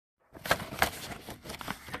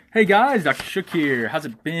Hey guys, Dr. Shook here. How's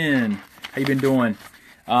it been? How you been doing?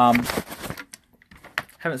 Haven't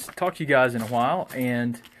talked to you guys in a while,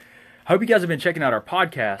 and I hope you guys have been checking out our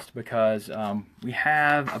podcast because we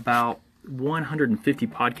have about 150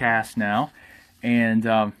 podcasts now.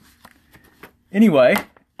 And anyway,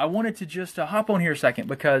 I wanted to just hop on here a second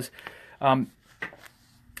because I've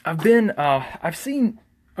seen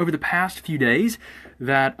over the past few days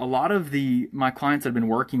that a lot of my clients I've been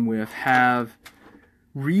working with have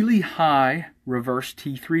really high reverse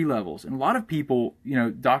T3 levels. And a lot of people,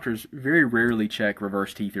 doctors very rarely check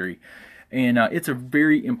reverse T3. And it's a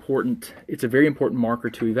very important marker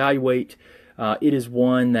to evaluate. It is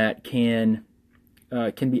one that can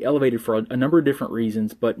be elevated for a number of different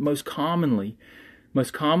reasons, but most commonly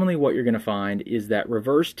what you're going to find is that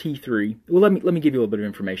reverse T3, well, let me give you a little bit of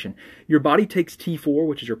information. Your body takes T4,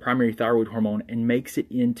 which is your primary thyroid hormone, and makes it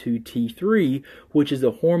into T3, which is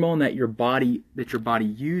the hormone that your body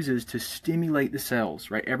uses to stimulate the cells,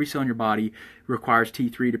 right? Every cell in your body requires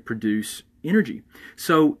T3 to produce energy.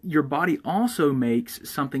 So your body also makes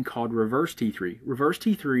something called reverse T3. Reverse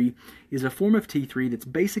T3 is a form of T3 that's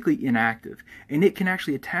basically inactive, and it can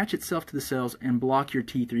actually attach itself to the cells and block your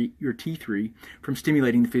T3 from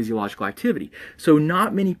stimulating the physiological activity. So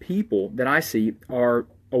not many people that I see are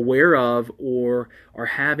aware of or are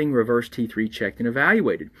having reverse T3 checked and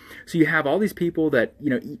evaluated. So you have all these people that,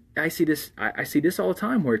 I see this all the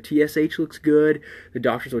time where TSH looks good, the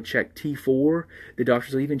doctors will check T4, the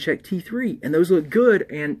doctors will even check T3, and those look good,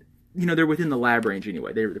 and they're within the lab range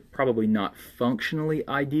anyway. They're probably not functionally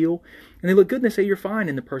ideal, and they look good and they say you're fine,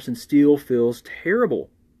 and the person still feels terrible.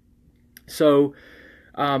 So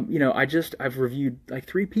I've reviewed like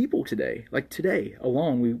 3 people today. Like today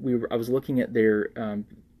alone, I was looking at their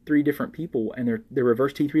 3 different people, and their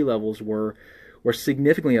reverse T3 levels were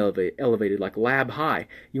significantly elevated, like lab high.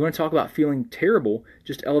 You want to talk about feeling terrible?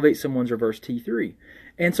 Just elevate someone's reverse T3.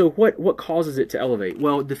 And so what causes it to elevate?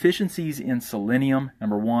 Well, deficiencies in selenium,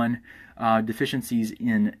 number 1. Deficiencies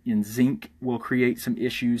in zinc will create some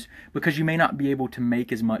issues because you may not be able to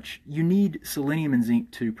make as much. You need selenium and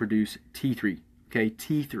zinc to produce T3. Okay,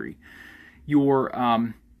 T3.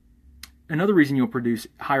 Another reason you'll produce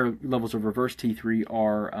higher levels of reverse T3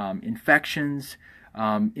 are infections,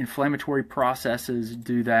 inflammatory processes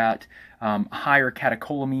do that, higher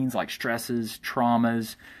catecholamines like stresses,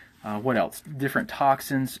 traumas, what else? Different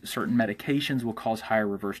toxins, certain medications will cause higher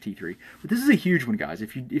reverse T3. But this is a huge one, guys.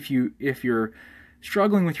 If you're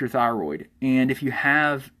struggling with your thyroid, and if you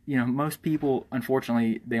have, most people,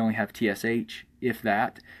 unfortunately, they only have TSH, if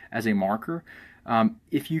that, as a marker.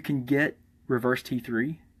 If you can get reverse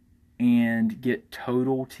T3 and get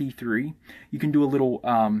total T3, you can do a little,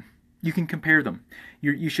 you can compare them.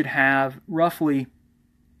 You should have roughly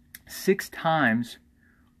 6 times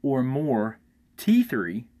or more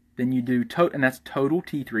T3 than you do, and that's total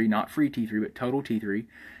T3, not free T3, but total T3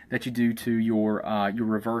 that you do to your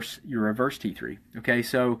reverse T3. Okay,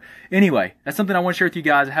 so anyway, that's something I want to share with you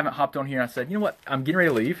guys. I haven't hopped on here. I said, you know what, I'm getting ready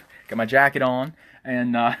to leave. Got my jacket on,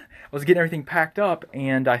 and I was getting everything packed up,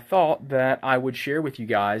 and I thought that I would share with you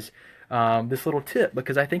guys this little tip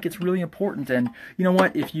because I think it's really important. And you know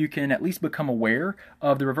what? If you can at least become aware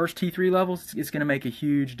of the reverse T3 levels, it's going to make a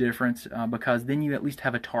huge difference because then you at least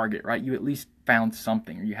have a target, right? You at least found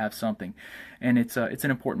something, or you have something, and it's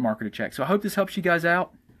an important marker to check. So I hope this helps you guys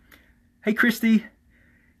out. Hey, Christy.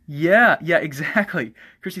 Yeah, exactly.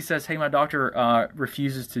 Christy says, hey, my doctor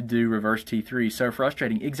refuses to do reverse T3. So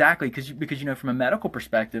frustrating. Exactly, because from a medical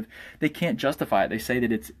perspective, they can't justify it. They say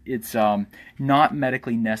that it's not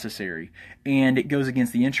medically necessary, and it goes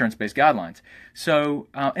against the insurance-based guidelines. So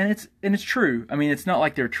and it's true. I mean, it's not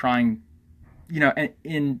like they're trying,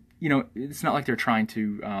 it's not like they're trying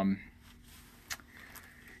to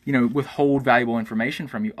withhold valuable information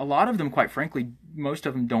from you. A lot of them, quite frankly, most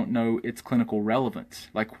of them don't know its clinical relevance.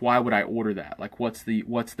 Like, why would I order that? Like, what's the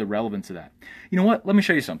relevance of that? You know what? Let me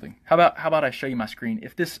show you something. How about I show you my screen?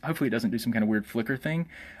 If this, hopefully it doesn't do some kind of weird flicker thing.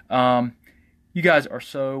 You guys are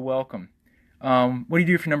so welcome. What do you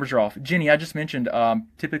do if your numbers are off? Jenny, I just mentioned,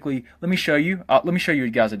 typically, let me show you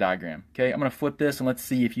guys a diagram. Okay, I'm going to flip this and let's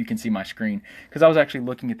see if you can see my screen. Because I was actually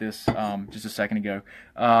looking at this just a second ago.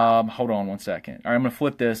 Hold on one second. All right, I'm going to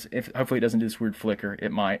flip this. Hopefully it doesn't do this weird flicker.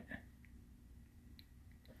 It might.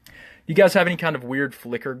 Do you guys have any kind of weird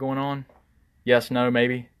flicker going on? Yes, no,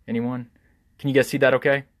 maybe? Anyone? Can you guys see that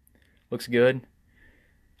okay? Looks good.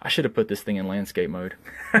 I should have put this thing in landscape mode.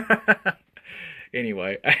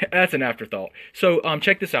 Anyway, that's an afterthought. So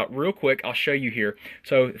check this out real quick. I'll show you here.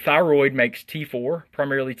 So thyroid makes T4,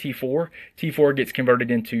 primarily T4. T4 gets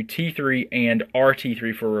converted into T3 and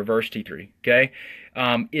RT3 for reverse T3. Okay,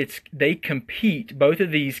 they compete. Both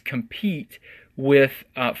of these compete with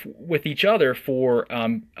each other for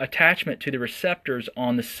attachment to the receptors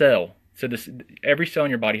on the cell. So every cell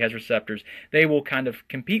in your body has receptors. They will kind of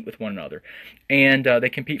compete with one another, and they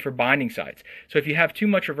compete for binding sites. So if you have too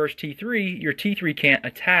much reverse T3, your T3 can't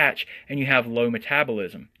attach, and you have low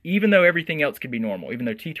metabolism, even though everything else could be normal. Even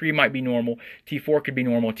though T3 might be normal, T4 could be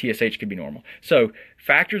normal, TSH could be normal. So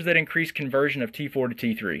factors that increase conversion of T4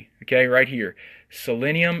 to T3, okay, right here.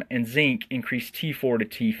 Selenium and zinc increase T4 to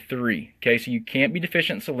T3, okay, so you can't be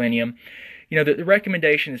deficient in selenium. You know, the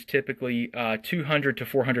recommendation is typically 200 to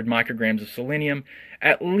 400 micrograms of selenium,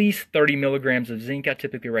 at least 30 milligrams of zinc. I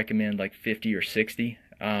typically recommend like 50 or 60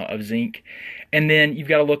 of zinc. And then you've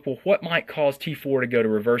got to look, well, what might cause T4 to go to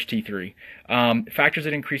reverse T3? Factors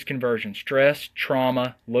that increase conversion: stress,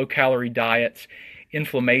 trauma, low-calorie diets,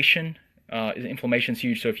 inflammation. Inflammation's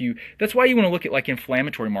huge. So that's why you want to look at like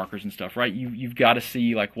inflammatory markers and stuff, right? You've got to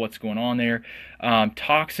see like what's going on there.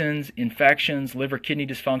 Toxins, infections, liver kidney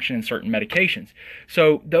dysfunction, and certain medications.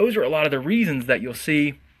 So those are a lot of the reasons that you'll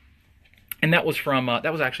see. And that was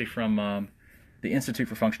actually from the Institute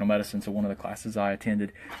for Functional Medicine. So one of the classes I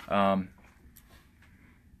attended, I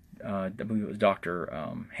believe it was Dr.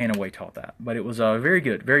 Hanaway taught that. But it was very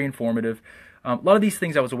good, very informative. A lot of these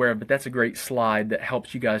things I was aware of, but that's a great slide that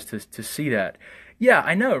helps you guys to see that. Yeah,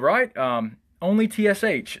 I know, right? Only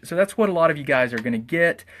TSH. So that's what a lot of you guys are going to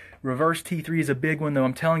get. Reverse T3 is a big one, though.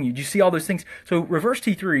 I'm telling you. Do you see all those things? So reverse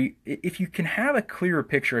T3, if you can have a clearer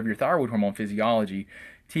picture of your thyroid hormone physiology,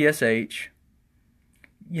 TSH,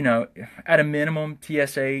 you know, at a minimum,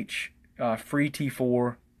 TSH, free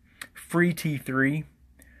T4, free T3,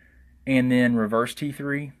 and then reverse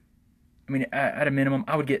T3. I mean, at a minimum,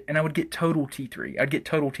 I would get total T3. I'd get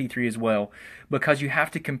total T3 as well, because you have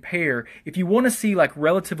to compare. If you want to see, like,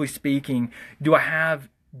 relatively speaking, do I have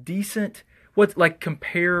decent,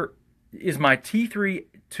 compare, is my T3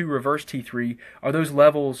 to reverse T3, are those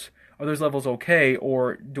levels okay,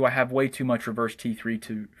 or do I have way too much reverse T3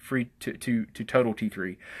 to total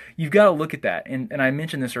T3? You've got to look at that. And I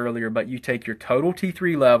mentioned this earlier, but you take your total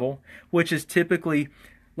T3 level, which is typically,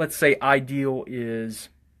 let's say ideal is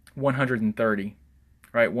 130,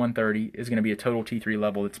 right? 130 is going to be a total T3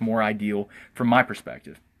 level. It's more ideal from my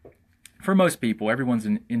perspective. For most people, everyone's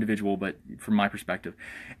an individual, but from my perspective.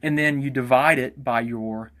 And then you divide it by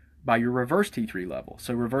your reverse T3 level.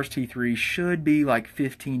 So reverse T3 should be like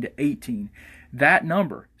 15 to 18. That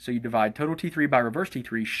number, so you divide total T3 by reverse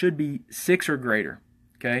T3, should be 6 or greater.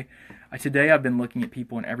 Okay? Today I've been looking at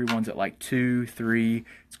people and everyone's at like 2, 3.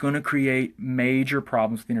 It's going to create major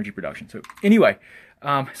problems with energy production. So anyway,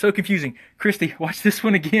 so confusing. Christy, watch this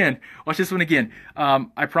one again. Watch this one again.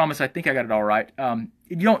 I promise I think I got it all right.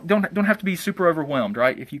 You don't have to be super overwhelmed,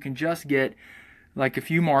 right? If you can just get like a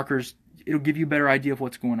few markers, it'll give you a better idea of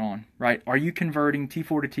what's going on, right? Are you converting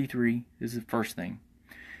T4 to T3 is the first thing.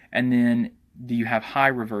 And then do you have high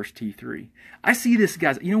reverse T3? I see this,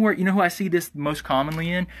 guys. You know who I see this most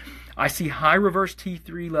commonly in? I see high reverse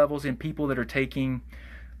T3 levels in people that are taking,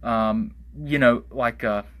 like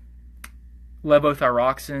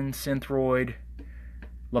levothyroxine, Synthroid,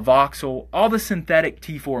 Levoxyl, all the synthetic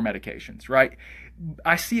T4 medications, right?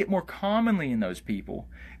 I see it more commonly in those people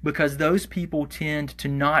because those people tend to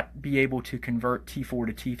not be able to convert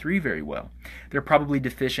T4 to T3 very well. They're probably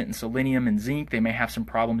deficient in selenium and zinc. They may have some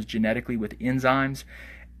problems genetically with enzymes,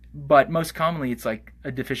 but most commonly it's like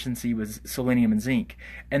a deficiency with selenium and zinc.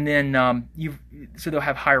 And then so they'll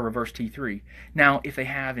have higher reverse T3. Now, if they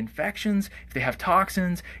have infections, if they have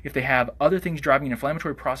toxins, if they have other things driving an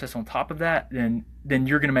inflammatory process on top of that, then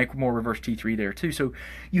you're going to make more reverse T3 there too. So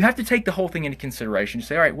you have to take the whole thing into consideration. You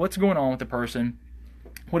say, all right, what's going on with the person?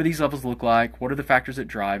 What do these levels look like? What are the factors that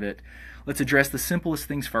drive it? Let's address the simplest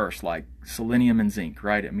things first, like selenium and zinc,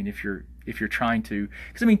 right? I mean, if you're trying to,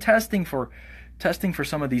 because I mean, testing for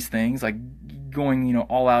some of these things, like going,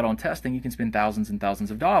 all out on testing, you can spend thousands and thousands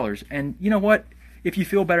of dollars. And you know what? If you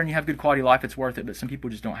feel better and you have good quality of life, it's worth it, but some people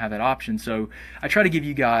just don't have that option. So I try to give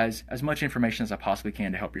you guys as much information as I possibly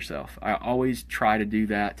can to help yourself. I always try to do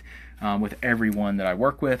that with everyone that I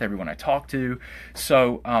work with, everyone I talk to.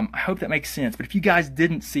 So I hope that makes sense. But if you guys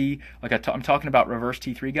didn't see, like I'm talking about reverse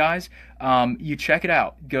T3, guys, you check it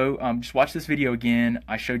out. Go just watch this video again.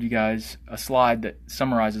 I showed you guys a slide that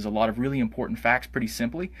summarizes a lot of really important facts pretty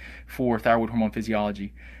simply for thyroid hormone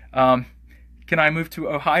physiology. Can I move to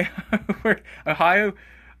Ohio? Ohio,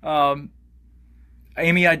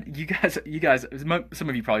 Amy, you guys, some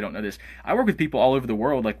of you probably don't know this. I work with people all over the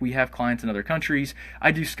world. Like, we have clients in other countries.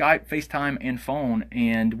 I do Skype, FaceTime, and phone,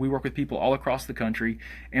 and we work with people all across the country,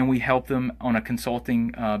 and we help them on a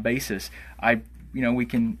consulting basis. We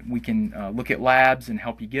can look at labs and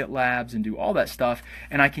help you get labs and do all that stuff,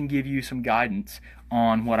 and I can give you some guidance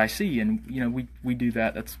on what I see, and we do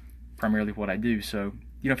that. That's primarily what I do. So,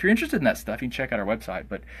 if you're interested in that stuff, you can check out our website.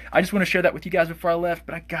 But I just want to share that with you guys before I left.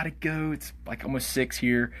 But I gotta go. It's like almost 6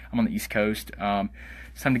 here. I'm on the East Coast.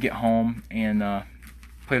 It's time to get home and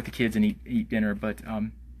play with the kids and eat dinner. But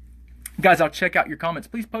guys, I'll check out your comments.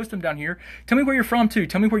 Please post them down here. Tell me where you're from too.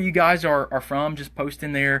 Tell me where you guys are from. Just post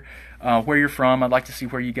in there where you're from. I'd like to see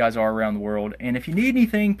where you guys are around the world. And if you need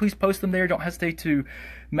anything, please post them there. Don't hesitate to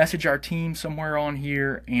message our team somewhere on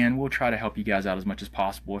here, and we'll try to help you guys out as much as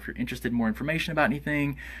possible. If you're interested in more information about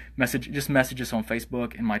anything, just message us on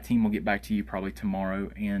Facebook, and my team will get back to you probably tomorrow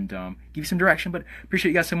and give you some direction. But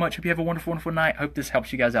appreciate you guys so much. Hope you have a wonderful, wonderful night. Hope this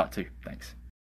helps you guys out too. Thanks.